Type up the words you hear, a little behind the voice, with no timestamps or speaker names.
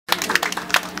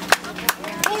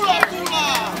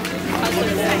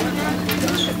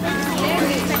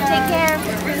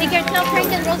You're still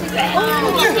drinking Rosie's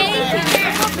bed.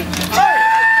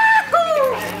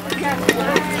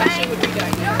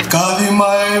 Kali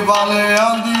mai vale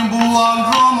andi buan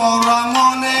romo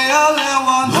rangone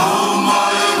alewan. Oh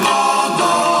mai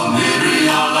modo miri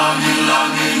alangi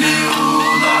langi ni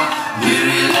uda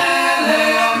miri lele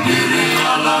miri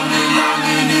alangi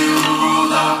langi ni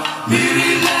uda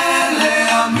miri lele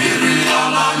miri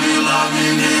alangi langi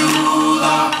ni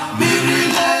uda miri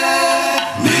lele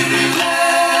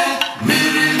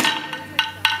miri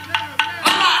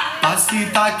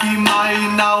pasitaki mai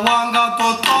na wanga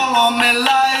totolo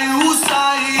melai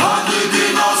usai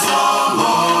adidina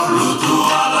solo lutu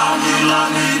alangi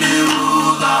langi ni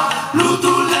uda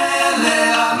lutu lele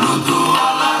lutu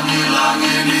alangi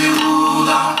langi ni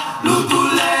uda lutu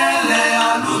lele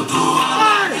lutu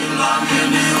alangi langi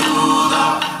ni uda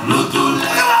lutu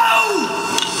lele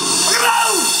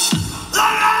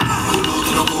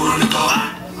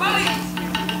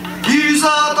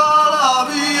Isa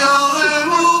talabia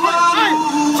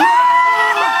remubanu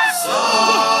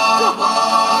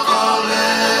Sabah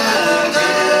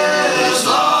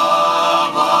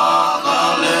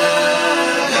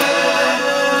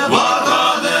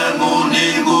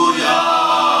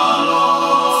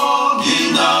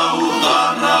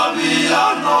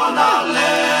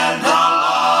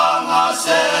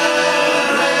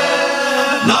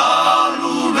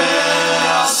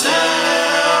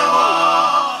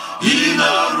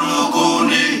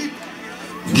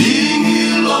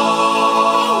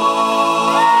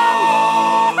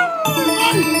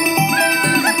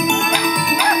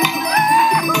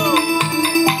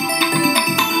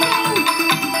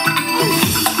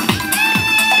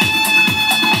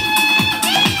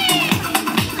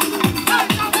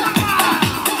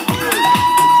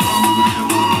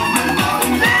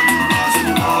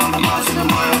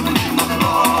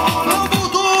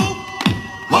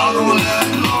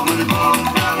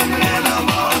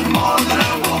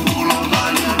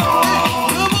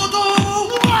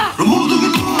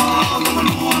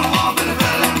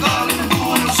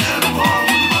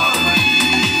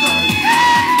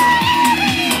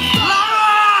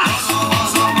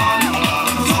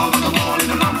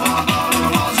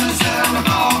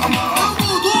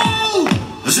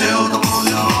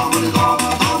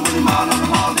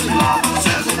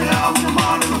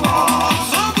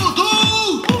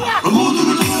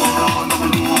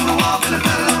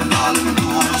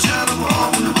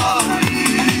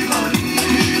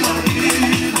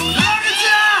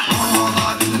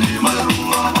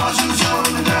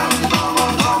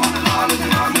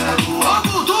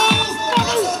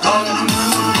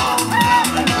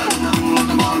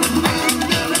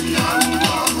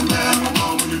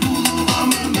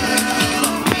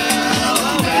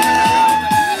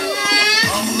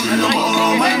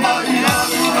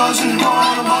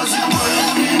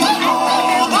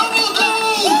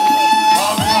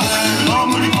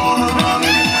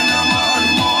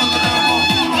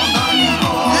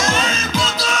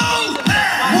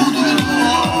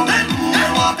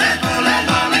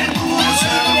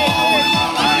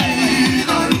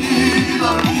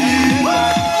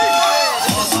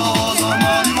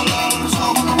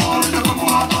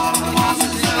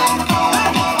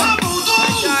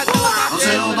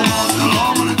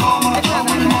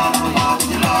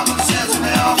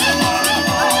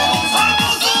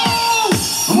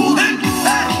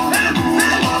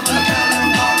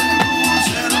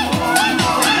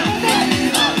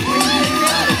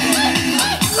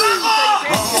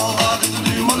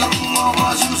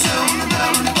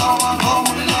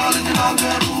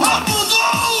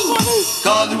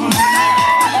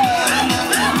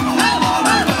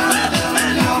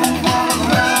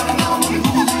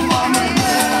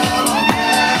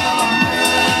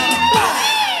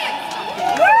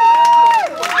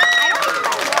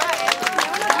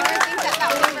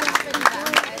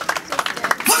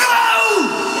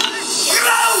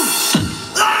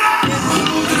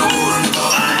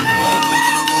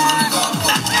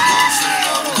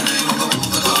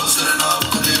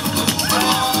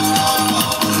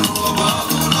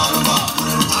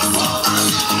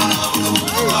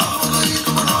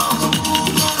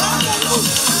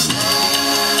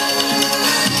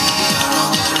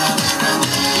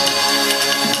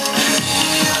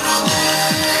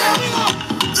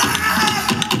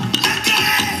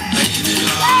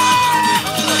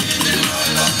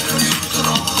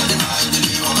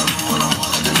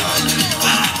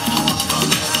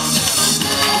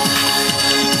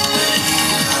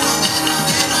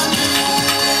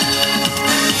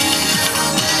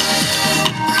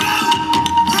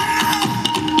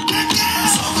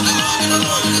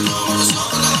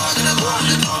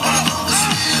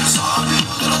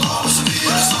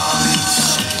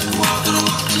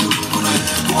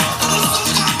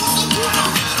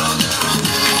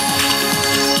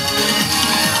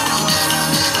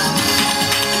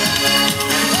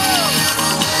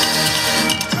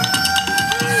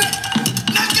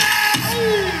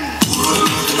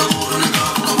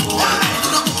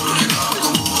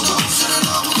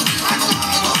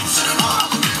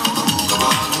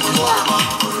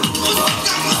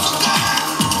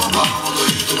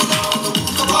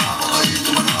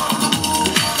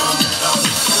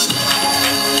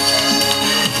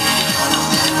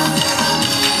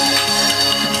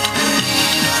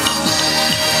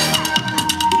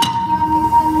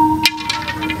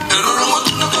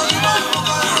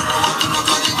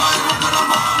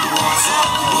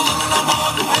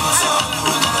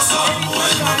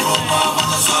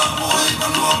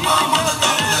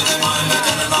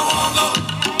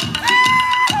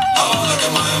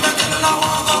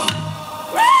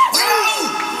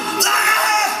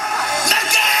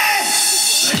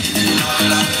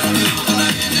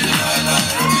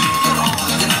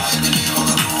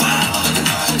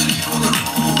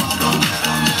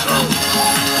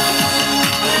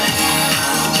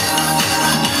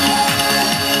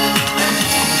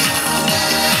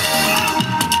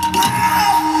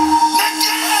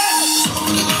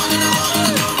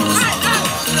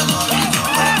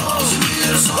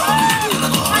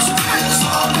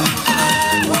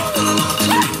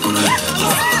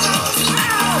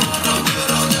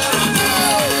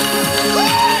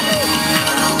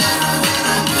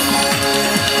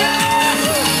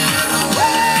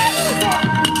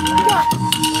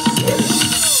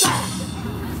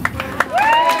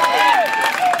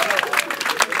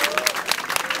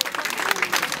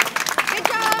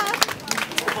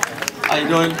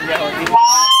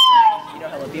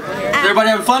Everybody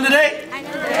having fun today?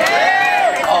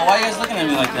 Oh, why are you guys looking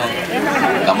at me like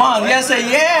that? Come on, you guys say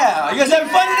yeah. Are you guys having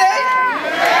fun today?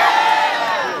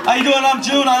 How you doing? I'm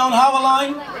June. I own Haua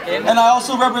Line, and I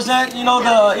also represent, you know,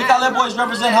 the Ikale boys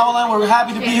represent Haua Line. We're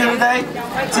happy to be here today.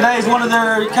 Today is one of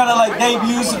their kind of like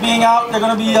debuts being out. They're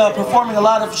going to be performing a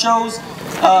lot of shows,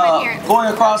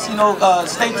 going across, you know,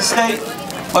 state to state.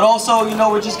 But also, you know,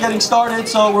 we're just getting started,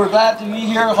 so we're glad to be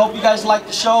here. Hope you guys like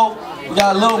the show. We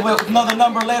got a little bit, another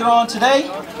number later on today.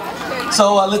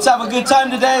 So let's have a good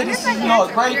time today. This is, you know,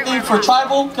 a great thing for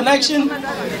tribal connection.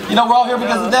 You know, we're all here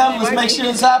because of them. Let's make sure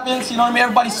this happens. You know what I mean?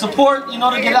 Everybody's support, you know,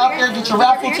 to get out there, get your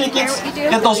raffle tickets,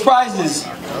 get those prizes.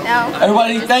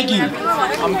 Everybody, thank you.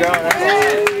 I'm going.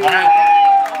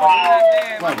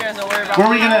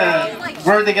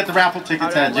 Where are they get the raffle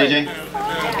tickets at, JJ?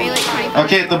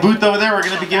 Okay, at the booth over there, we're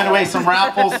going to be giving away some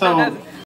raffles, so